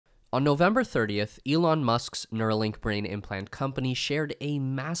On November 30th, Elon Musk's Neuralink brain implant company shared a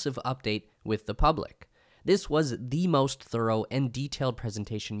massive update with the public. This was the most thorough and detailed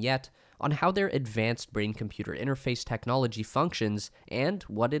presentation yet on how their advanced brain-computer interface technology functions and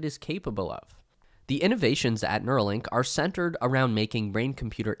what it is capable of. The innovations at Neuralink are centered around making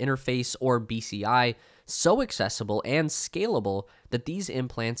brain-computer interface, or BCI, so accessible and scalable that these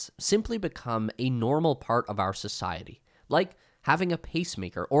implants simply become a normal part of our society, like having a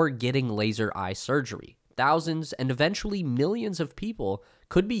pacemaker or getting laser eye surgery. Thousands and eventually millions of people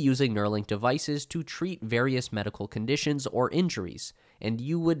could be using Neuralink devices to treat various medical conditions or injuries, and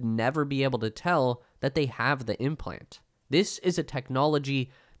you would never be able to tell that they have the implant. This is a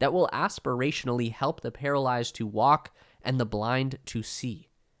technology that will aspirationally help the paralyzed to walk and the blind to see.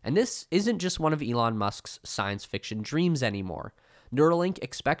 And this isn't just one of Elon Musk's science fiction dreams anymore. Neuralink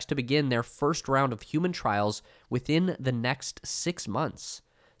expects to begin their first round of human trials within the next 6 months.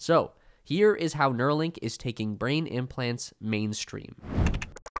 So, here is how Neuralink is taking brain implants mainstream.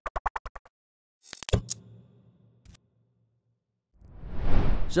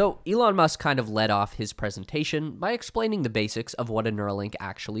 So, Elon Musk kind of led off his presentation by explaining the basics of what a Neuralink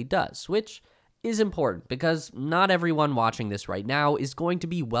actually does, which is important because not everyone watching this right now is going to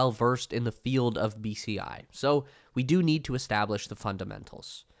be well versed in the field of BCI, so we do need to establish the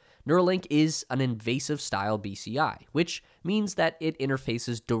fundamentals. Neuralink is an invasive style BCI, which means that it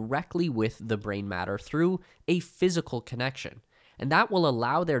interfaces directly with the brain matter through a physical connection, and that will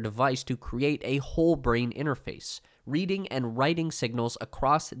allow their device to create a whole brain interface, reading and writing signals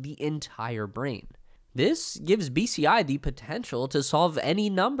across the entire brain. This gives BCI the potential to solve any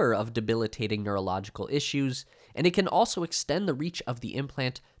number of debilitating neurological issues, and it can also extend the reach of the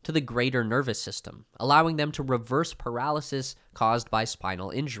implant to the greater nervous system, allowing them to reverse paralysis caused by spinal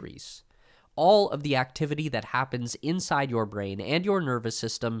injuries. All of the activity that happens inside your brain and your nervous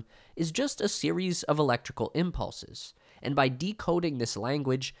system is just a series of electrical impulses, and by decoding this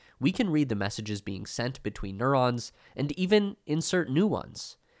language, we can read the messages being sent between neurons and even insert new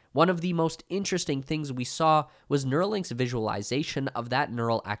ones. One of the most interesting things we saw was Neuralink's visualization of that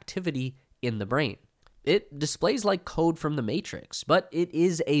neural activity in the brain. It displays like code from the Matrix, but it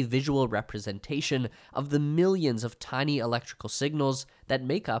is a visual representation of the millions of tiny electrical signals that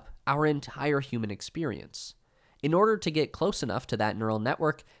make up our entire human experience. In order to get close enough to that neural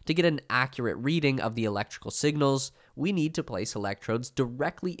network to get an accurate reading of the electrical signals, we need to place electrodes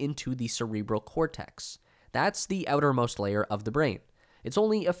directly into the cerebral cortex. That's the outermost layer of the brain. It's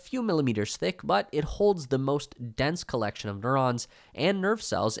only a few millimeters thick, but it holds the most dense collection of neurons and nerve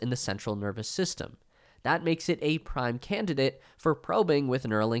cells in the central nervous system. That makes it a prime candidate for probing with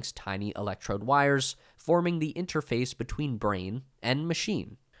Neuralink's tiny electrode wires, forming the interface between brain and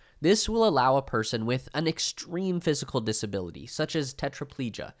machine. This will allow a person with an extreme physical disability, such as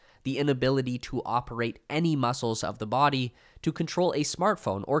tetraplegia, the inability to operate any muscles of the body, to control a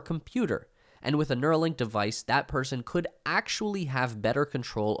smartphone or computer. And with a Neuralink device, that person could actually have better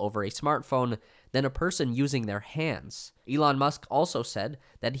control over a smartphone than a person using their hands. Elon Musk also said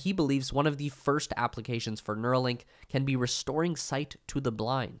that he believes one of the first applications for Neuralink can be restoring sight to the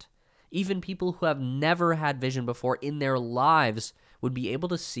blind. Even people who have never had vision before in their lives would be able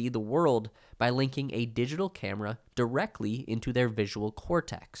to see the world by linking a digital camera directly into their visual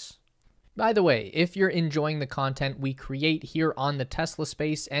cortex. By the way, if you're enjoying the content we create here on the Tesla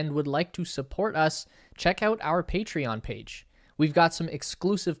Space and would like to support us, check out our Patreon page. We've got some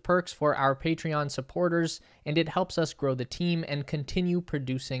exclusive perks for our Patreon supporters, and it helps us grow the team and continue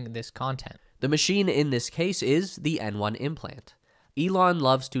producing this content. The machine in this case is the N1 implant. Elon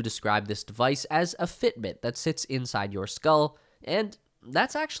loves to describe this device as a Fitbit that sits inside your skull, and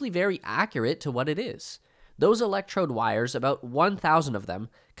that's actually very accurate to what it is. Those electrode wires, about 1,000 of them,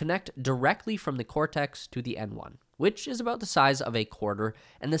 connect directly from the cortex to the N1, which is about the size of a quarter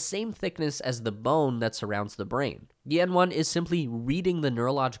and the same thickness as the bone that surrounds the brain. The N1 is simply reading the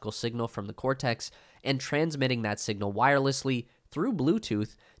neurological signal from the cortex and transmitting that signal wirelessly through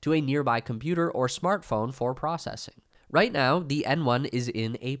Bluetooth to a nearby computer or smartphone for processing. Right now, the N1 is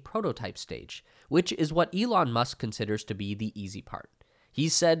in a prototype stage, which is what Elon Musk considers to be the easy part.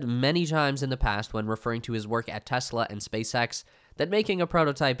 He's said many times in the past when referring to his work at Tesla and SpaceX that making a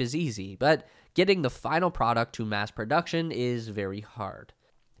prototype is easy, but getting the final product to mass production is very hard.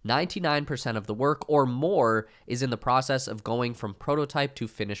 99% of the work or more is in the process of going from prototype to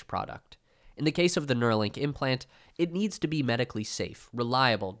finished product. In the case of the Neuralink implant, it needs to be medically safe,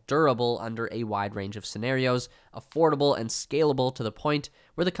 reliable, durable under a wide range of scenarios, affordable and scalable to the point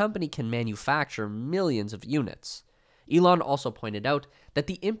where the company can manufacture millions of units. Elon also pointed out that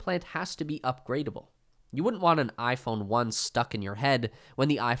the implant has to be upgradable. You wouldn't want an iPhone 1 stuck in your head when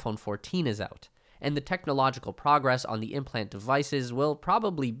the iPhone 14 is out, and the technological progress on the implant devices will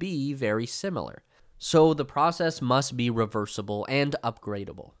probably be very similar. So the process must be reversible and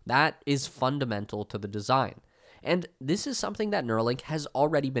upgradable. That is fundamental to the design. And this is something that Neuralink has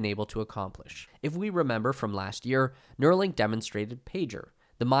already been able to accomplish. If we remember from last year, Neuralink demonstrated Pager,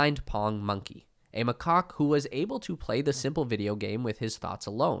 the mind Pong monkey, a macaque who was able to play the simple video game with his thoughts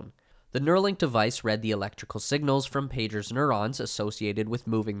alone. The Neuralink device read the electrical signals from Pager's neurons associated with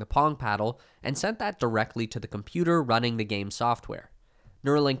moving the Pong paddle and sent that directly to the computer running the game software.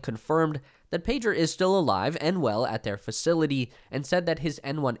 Neuralink confirmed that Pager is still alive and well at their facility and said that his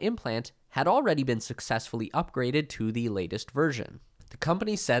N1 implant had already been successfully upgraded to the latest version. The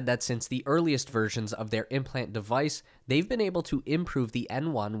company said that since the earliest versions of their implant device, they've been able to improve the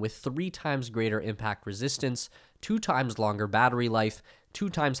N1 with 3 times greater impact resistance, 2 times longer battery life, 2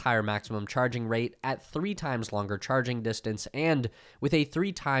 times higher maximum charging rate at 3 times longer charging distance, and with a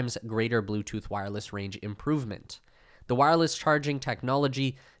 3 times greater Bluetooth wireless range improvement. The wireless charging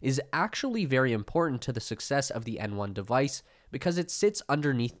technology is actually very important to the success of the N1 device because it sits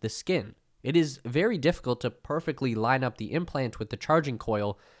underneath the skin. It is very difficult to perfectly line up the implant with the charging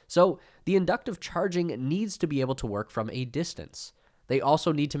coil, so the inductive charging needs to be able to work from a distance. They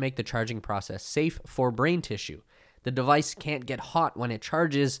also need to make the charging process safe for brain tissue. The device can't get hot when it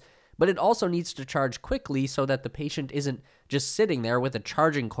charges, but it also needs to charge quickly so that the patient isn't just sitting there with a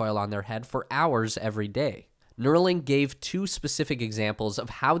charging coil on their head for hours every day. Neuralink gave 2 specific examples of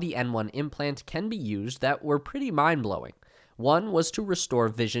how the N1 implant can be used that were pretty mind-blowing. One was to restore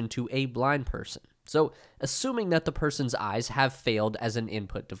vision to a blind person. So, assuming that the person's eyes have failed as an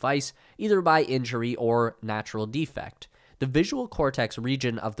input device, either by injury or natural defect, the visual cortex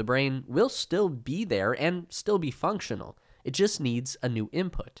region of the brain will still be there and still be functional. It just needs a new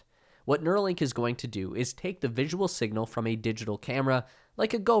input. What Neuralink is going to do is take the visual signal from a digital camera,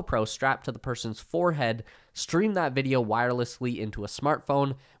 like a GoPro strapped to the person's forehead, stream that video wirelessly into a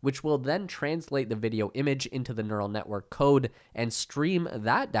smartphone, which will then translate the video image into the neural network code and stream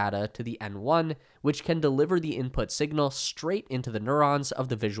that data to the N1, which can deliver the input signal straight into the neurons of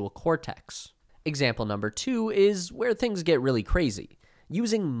the visual cortex. Example number 2 is where things get really crazy,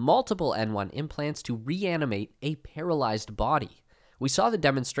 using multiple N1 implants to reanimate a paralyzed body. We saw the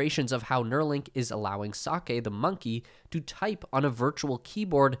demonstrations of how Neuralink is allowing Sake the monkey to type on a virtual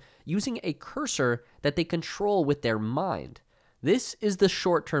keyboard using a cursor that they control with their mind. This is the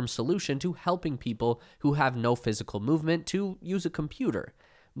short-term solution to helping people who have no physical movement to use a computer.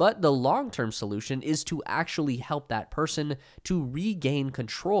 But the long-term solution is to actually help that person to regain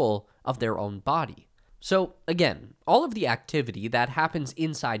control of their own body. So again, all of the activity that happens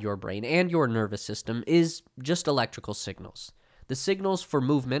inside your brain and your nervous system is just electrical signals. The signals for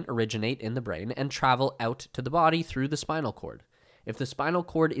movement originate in the brain and travel out to the body through the spinal cord. If the spinal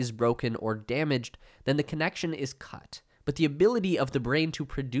cord is broken or damaged, then the connection is cut. But the ability of the brain to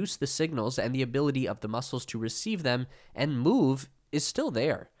produce the signals and the ability of the muscles to receive them and move is still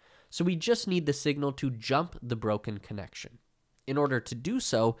there. So we just need the signal to jump the broken connection. In order to do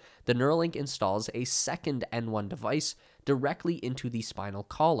so, the Neuralink installs a second N1 device directly into the spinal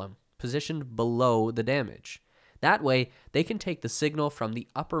column, positioned below the damage. That way, they can take the signal from the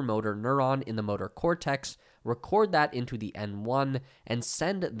upper motor neuron in the motor cortex, record that into the N1, and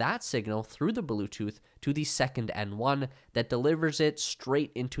send that signal through the Bluetooth to the second N1 that delivers it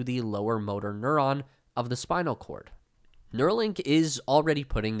straight into the lower motor neuron of the spinal cord. Neuralink is already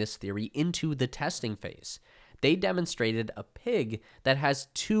putting this theory into the testing phase. They demonstrated a pig that has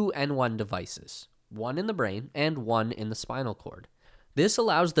 2 N1 devices, one in the brain and one in the spinal cord. This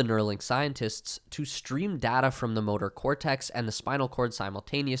allows the Neuralink scientists to stream data from the motor cortex and the spinal cord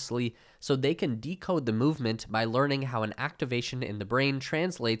simultaneously so they can decode the movement by learning how an activation in the brain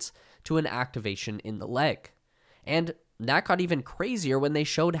translates to an activation in the leg. And that got even crazier when they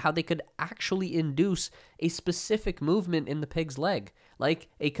showed how they could actually induce a specific movement in the pig's leg, like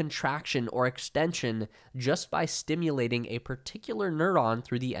a contraction or extension, just by stimulating a particular neuron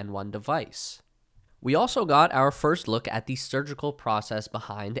through the N1 device. We also got our first look at the surgical process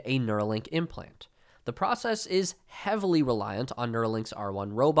behind a Neuralink implant. The process is heavily reliant on Neuralink's R1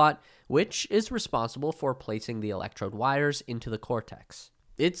 robot, which is responsible for placing the electrode wires into the cortex.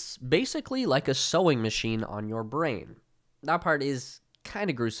 It's basically like a sewing machine on your brain. That part is kind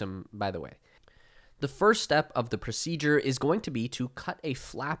of gruesome, by the way. The first step of the procedure is going to be to cut a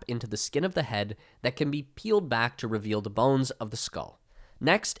flap into the skin of the head that can be peeled back to reveal the bones of the skull.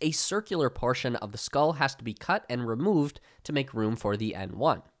 Next, a circular portion of the skull has to be cut and removed to make room for the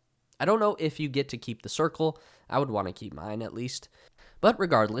N1. I don't know if you get to keep the circle. I would want to keep mine at least. But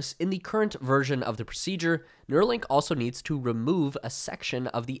regardless, in the current version of the procedure, Neuralink also needs to remove a section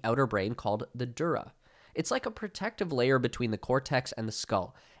of the outer brain called the dura. It's like a protective layer between the cortex and the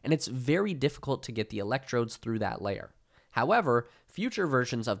skull, and it's very difficult to get the electrodes through that layer. However, future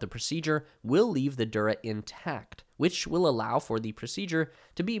versions of the procedure will leave the dura intact, which will allow for the procedure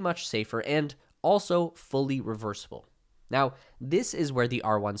to be much safer and also fully reversible. Now, this is where the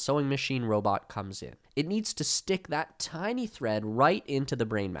R1 sewing machine robot comes in. It needs to stick that tiny thread right into the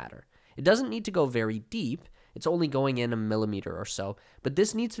brain matter. It doesn't need to go very deep, it's only going in a millimeter or so, but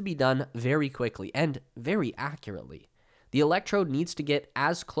this needs to be done very quickly and very accurately. The electrode needs to get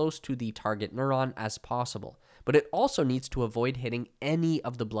as close to the target neuron as possible, but it also needs to avoid hitting any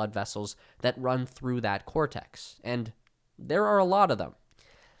of the blood vessels that run through that cortex, and there are a lot of them.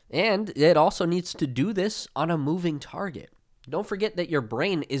 And it also needs to do this on a moving target. Don't forget that your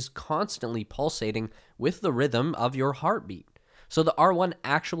brain is constantly pulsating with the rhythm of your heartbeat. So the R1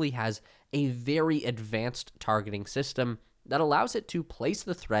 actually has a very advanced targeting system that allows it to place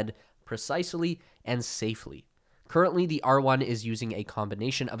the thread precisely and safely. Currently, the R1 is using a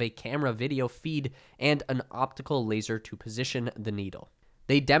combination of a camera video feed and an optical laser to position the needle.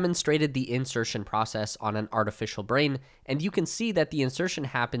 They demonstrated the insertion process on an artificial brain, and you can see that the insertion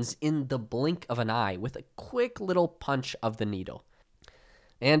happens in the blink of an eye with a quick little punch of the needle.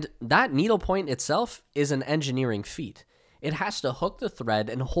 And that needle point itself is an engineering feat. It has to hook the thread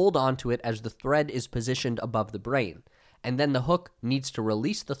and hold onto it as the thread is positioned above the brain, and then the hook needs to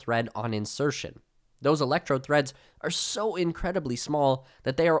release the thread on insertion. Those electrode threads are so incredibly small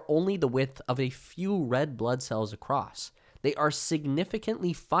that they are only the width of a few red blood cells across. They are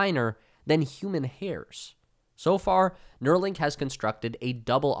significantly finer than human hairs. So far, Neuralink has constructed a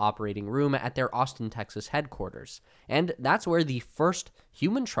double operating room at their Austin, Texas headquarters, and that's where the first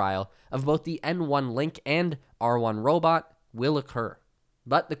human trial of both the N1 Link and R1 robot will occur.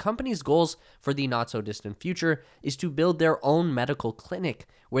 But the company's goals for the not-so-distant future is to build their own medical clinic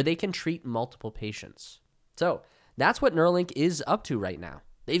where they can treat multiple patients. So, that's what Neuralink is up to right now.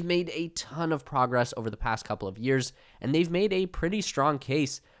 They've made a ton of progress over the past couple of years, and they've made a pretty strong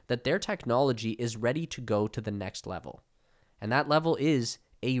case that their technology is ready to go to the next level. And that level is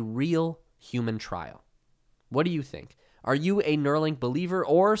a real human trial. What do you think? Are you a Neuralink believer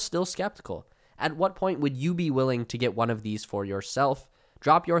or still skeptical? At what point would you be willing to get one of these for yourself?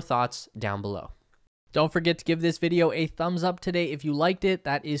 Drop your thoughts down below. Don't forget to give this video a thumbs up today if you liked it.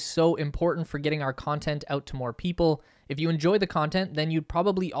 That is so important for getting our content out to more people. If you enjoy the content, then you'd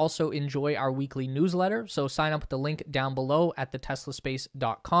probably also enjoy our weekly newsletter, so sign up with the link down below at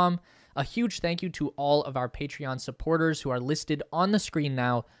theteslaspace.com. A huge thank you to all of our Patreon supporters who are listed on the screen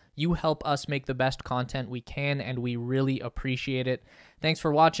now. You help us make the best content we can, and we really appreciate it. Thanks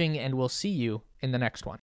for watching, and we'll see you in the next one.